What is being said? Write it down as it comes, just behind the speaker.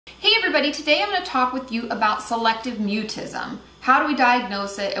Hey everybody, today I'm going to talk with you about selective mutism. How do we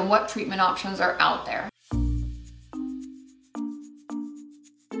diagnose it and what treatment options are out there?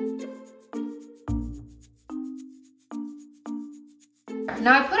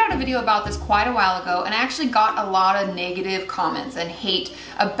 Now I put out a video about this quite a while ago and I actually got a lot of negative comments and hate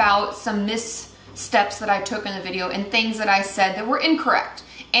about some missteps that I took in the video and things that I said that were incorrect.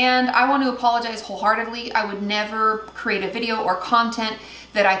 And I want to apologize wholeheartedly. I would never create a video or content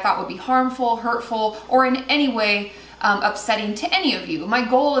that I thought would be harmful, hurtful, or in any way upsetting to any of you. My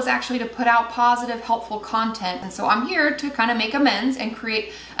goal is actually to put out positive, helpful content, and so I'm here to kind of make amends and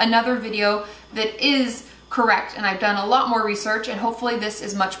create another video that is correct, and I've done a lot more research, and hopefully this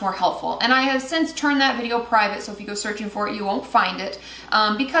is much more helpful. And I have since turned that video private, so if you go searching for it, you won't find it,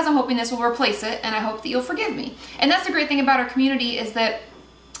 because I'm hoping this will replace it, and I hope that you'll forgive me. And that's the great thing about our community, is that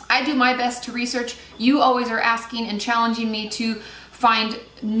I do my best to research. You always are asking and challenging me to find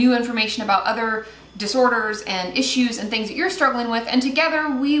new information about other disorders and issues and things that you're struggling with, and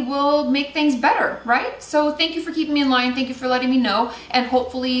together we will make things better, right? So thank you for keeping me in line, thank you for letting me know, and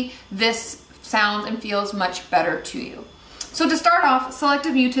hopefully this sounds and feels much better to you. So to start off,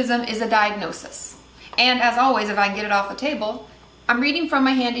 selective mutism is a diagnosis. And as always, if I can get it off the table, I'm reading from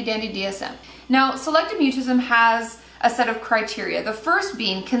my handy dandy DSM. Now, selective mutism has a set of criteria. The first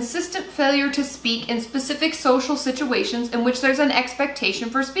being consistent failure to speak in specific social situations in which there's an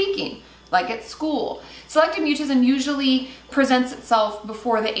expectation for speaking, like at school. Selective mutism usually presents itself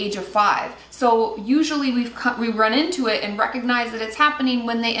before the age of 5. So usually we run into it and recognize that it's happening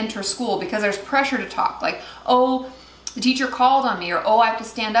when they enter school because there's pressure to talk, like, oh, the teacher called on me, or oh, I have to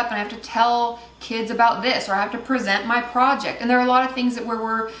stand up and I have to tell kids about this, or I have to present my project. And there are a lot of things that where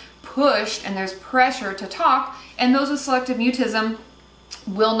we're pushed and there's pressure to talk, and those with selective mutism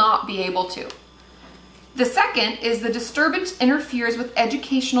will not be able to. The second is the disturbance interferes with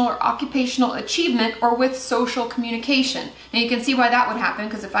educational or occupational achievement or with social communication. Now you can see why that would happen,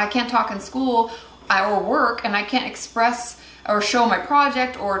 because if I can't talk in school or work and I can't express or show my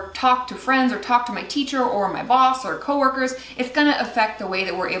project or talk to friends or talk to my teacher or my boss or coworkers, it's going to affect the way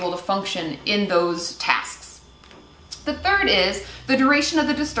that we're able to function in those tasks. The third is the duration of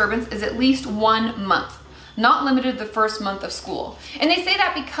the disturbance is at least 1 month, not limited to the first month of school. And they say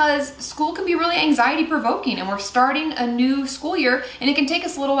that because school can be really anxiety provoking, and we're starting a new school year, and it can take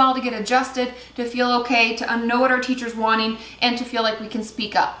us a little while to get adjusted, to feel okay, to know what our teacher's wanting, and to feel like we can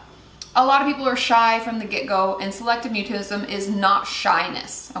speak up. A lot of people are shy from the get-go, and selective mutism is not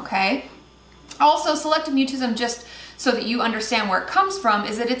shyness, okay? Also, selective mutism, just so that you understand where it comes from,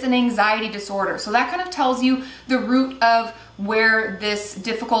 is that it's an anxiety disorder. So that kind of tells you the root of where this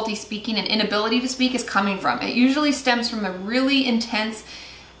difficulty speaking and inability to speak is coming from. It usually stems from a really intense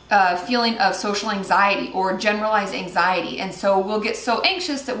feeling of social anxiety or generalized anxiety. And so we'll get so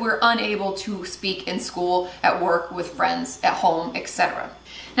anxious that we're unable to speak in school, at work, with friends, at home, etc.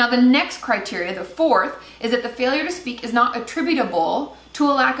 Now the next criteria, the fourth, is that the failure to speak is not attributable to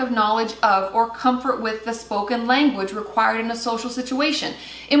a lack of knowledge of or comfort with the spoken language required in a social situation.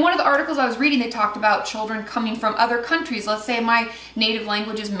 In one of the articles I was reading, they talked about children coming from other countries. Let's say my native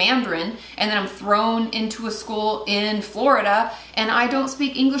language is Mandarin, and then I'm thrown into a school in Florida, and I don't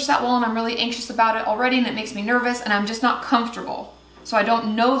speak English that well, and I'm really anxious about it already, and it makes me nervous, and I'm just not comfortable. So I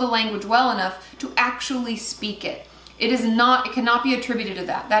don't know the language well enough to actually speak it. It cannot be attributed to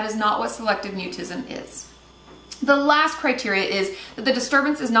that. That is not what selective mutism is. The last criteria is that the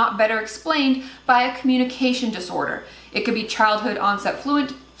disturbance is not better explained by a communication disorder. It could be childhood onset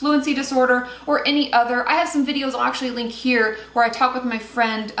fluency disorder or any other. I have some videos I'll actually link here where I talk with my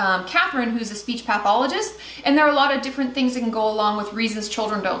friend Catherine, who's a speech pathologist, and there are a lot of different things that can go along with reasons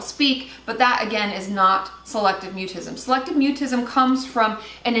children don't speak, but that again is not selective mutism. Selective mutism comes from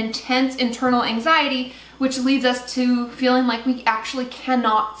an intense internal anxiety, which leads us to feeling like we actually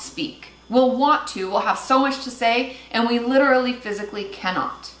cannot speak. We'll want to, we'll have so much to say, and we literally physically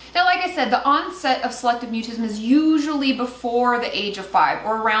cannot. Now, like I said, the onset of selective mutism is usually before the age of 5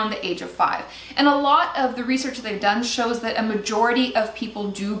 or around the age of 5. And a lot of the research that they've done shows that a majority of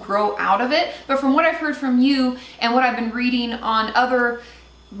people do grow out of it. But from what I've heard from you and what I've been reading on other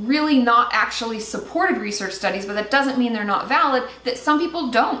really not actually supported research studies, but that doesn't mean they're not valid, that some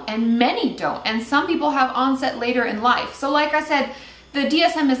people don't and many don't. And some people have onset later in life. So like I said, the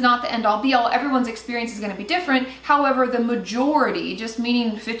DSM is not the end-all be-all. Everyone's experience is going to be different. However, the majority, just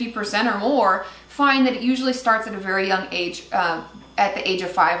meaning 50% or more, find that it usually starts at a very young age, at the age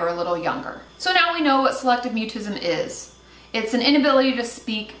of 5 or a little younger. So now we know what selective mutism is. It's an inability to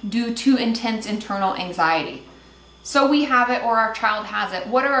speak due to intense internal anxiety. So we have it or our child has it.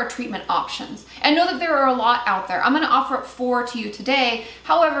 What are our treatment options? And know that there are a lot out there. I'm going to offer up 4 to you today.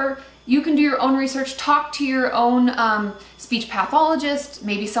 However, you can do your own research, talk to your own speech pathologist,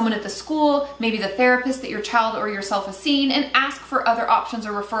 maybe someone at the school, maybe the therapist that your child or yourself has seen, and ask for other options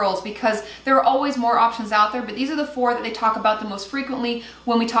or referrals, because there are always more options out there, but these are the 4 that they talk about the most frequently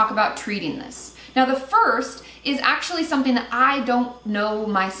when we talk about treating this. Now, the first is actually something that I don't know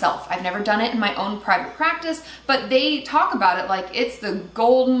myself. I've never done it in my own private practice, but they talk about it like it's the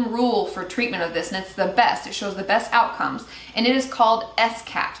golden rule for treatment of this, and it's the best. It shows the best outcomes, and it is called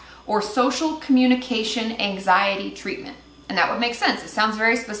SCAT, or Social Communication Anxiety Treatment. And that would make sense. It sounds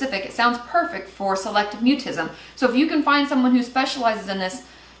very specific. It sounds perfect for selective mutism. So if you can find someone who specializes in this,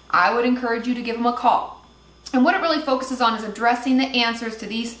 I would encourage you to give them a call. And what it really focuses on is addressing the answers to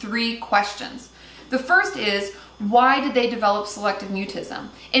these 3 questions. The first is, why did they develop selective mutism?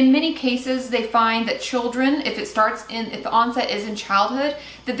 In many cases, they find that children, if the onset is in childhood,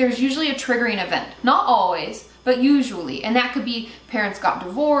 that there's usually a triggering event. Not always, but usually. And that could be parents got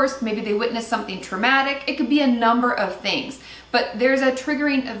divorced, maybe they witnessed something traumatic. It could be a number of things. But there's a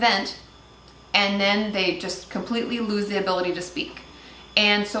triggering event, and then they just completely lose the ability to speak.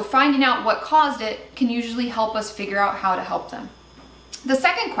 And so finding out what caused it can usually help us figure out how to help them. The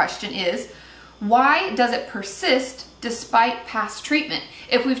second question is, why does it persist despite past treatment?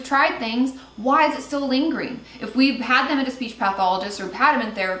 If we've tried things, why is it still lingering? If we've had them at a speech pathologist or had them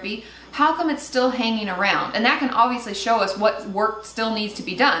in therapy, how come it's still hanging around? And that can obviously show us what work still needs to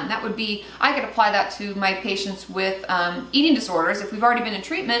be done. That would be, I could apply that to my patients with eating disorders. If we've already been in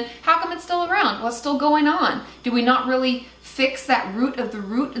treatment, how come it's still around? What's still going on? Do we not really fix that root of the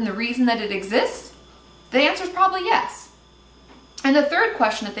root and the reason that it exists? The answer is probably yes. And the third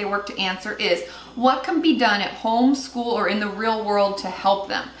question that they work to answer is, what can be done at home, school, or in the real world to help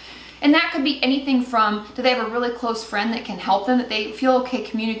them? And that could be anything from, do they have a really close friend that can help them, that they feel okay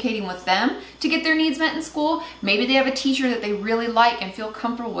communicating with them to get their needs met in school? Maybe they have a teacher that they really like and feel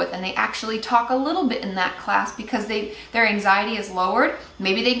comfortable with, and they actually talk a little bit in that class because their anxiety is lowered.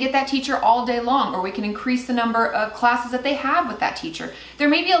 Maybe they can get that teacher all day long, or we can increase the number of classes that they have with that teacher. There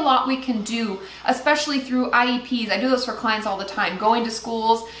may be a lot we can do, especially through IEPs. I do those for clients all the time, going to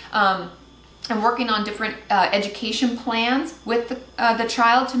schools, and working on different education plans with the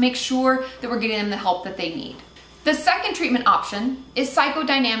child to make sure that we're getting them the help that they need. The second treatment option is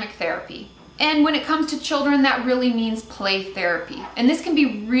psychodynamic therapy. And when it comes to children, that really means play therapy. And this can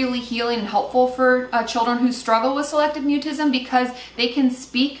be really healing and helpful for children who struggle with selective mutism, because they can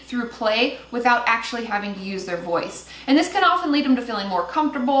speak through play without actually having to use their voice. And this can often lead them to feeling more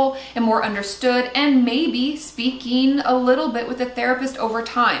comfortable and more understood, and maybe speaking a little bit with a therapist over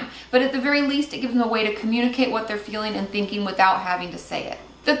time. But at the very least, it gives them a way to communicate what they're feeling and thinking without having to say it.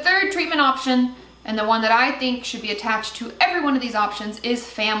 The third treatment option, and the one that I think should be attached to every one of these options, is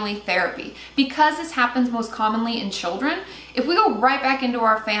family therapy. Because this happens most commonly in children, if we go right back into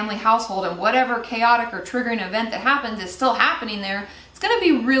our family household and whatever chaotic or triggering event that happens is still happening there, it's going to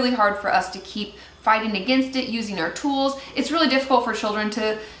be really hard for us to keep fighting against it, using our tools. It's really difficult for children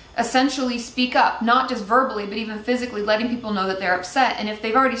to essentially speak up, not just verbally, but even physically, letting people know that they're upset. And if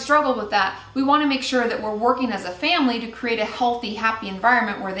they've already struggled with that, we want to make sure that we're working as a family to create a healthy, happy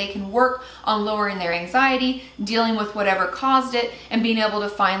environment where they can work on lowering their anxiety, dealing with whatever caused it, and being able to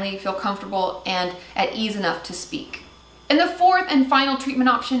finally feel comfortable and at ease enough to speak. And the fourth and final treatment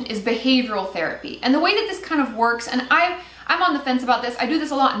option is behavioral therapy. And the way that this kind of works, and I'm on the fence about this. I do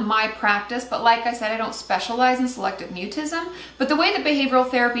this a lot in my practice, but like I said, I don't specialize in selective mutism. But the way that behavioral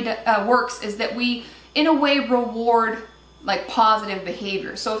therapy works is that we, in a way, reward like positive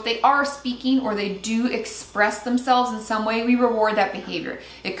behavior. So if they are speaking or they do express themselves in some way, we reward that behavior.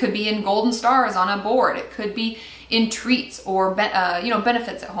 It could be in golden stars on a board. It could be in treats or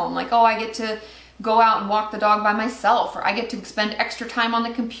benefits at home. Like, oh, I get to go out and walk the dog by myself, or I get to spend extra time on the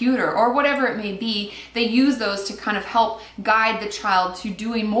computer, or whatever it may be. They use those to kind of help guide the child to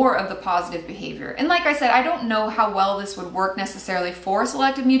doing more of the positive behavior. And like I said, I don't know how well this would work necessarily for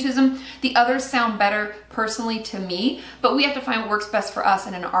selective mutism. The others sound better personally to me, but we have to find what works best for us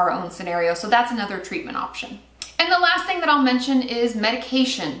and in our own scenario. So that's another treatment option. And the last thing that I'll mention is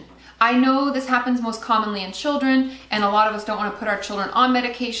medication. I know this happens most commonly in children, and a lot of us don't want to put our children on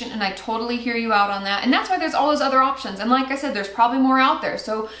medication, and I totally hear you out on that. And that's why there's all those other options. And like I said, there's probably more out there.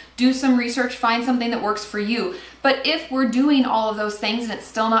 So do some research, find something that works for you. But if we're doing all of those things and it's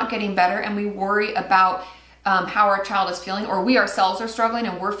still not getting better, and we worry about how our child is feeling, or we ourselves are struggling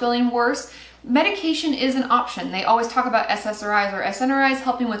and we're feeling worse, medication is an option. They always talk about SSRIs or SNRIs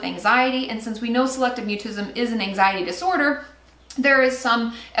helping with anxiety. And since we know selective mutism is an anxiety disorder, there is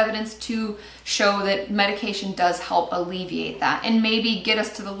some evidence to show that medication does help alleviate that and maybe get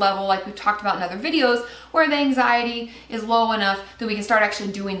us to the level, like we've talked about in other videos, where the anxiety is low enough that we can start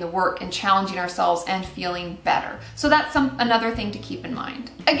actually doing the work and challenging ourselves and feeling better. So that's another thing to keep in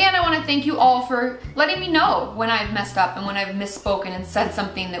mind. Again, I want to thank you all for letting me know when I've messed up and when I've misspoken and said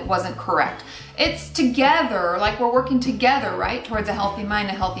something that wasn't correct. It's together, like we're working together, right, towards a healthy mind,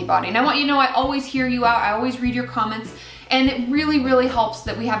 a healthy body. And I want you to know I always hear you out. I always read your comments. And it really, really helps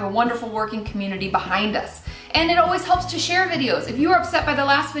that we have a wonderful working community behind us. And it always helps to share videos. If you were upset by the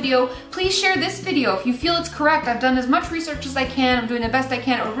last video, please share this video. If you feel it's correct, I've done as much research as I can. I'm doing the best I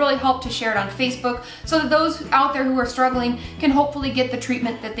can. It would really help to share it on Facebook so that those out there who are struggling can hopefully get the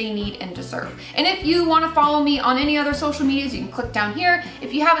treatment that they need and deserve. And if you want to follow me on any other social medias, you can click down here.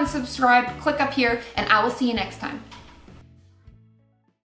 If you haven't subscribed, click up here, and I will see you next time.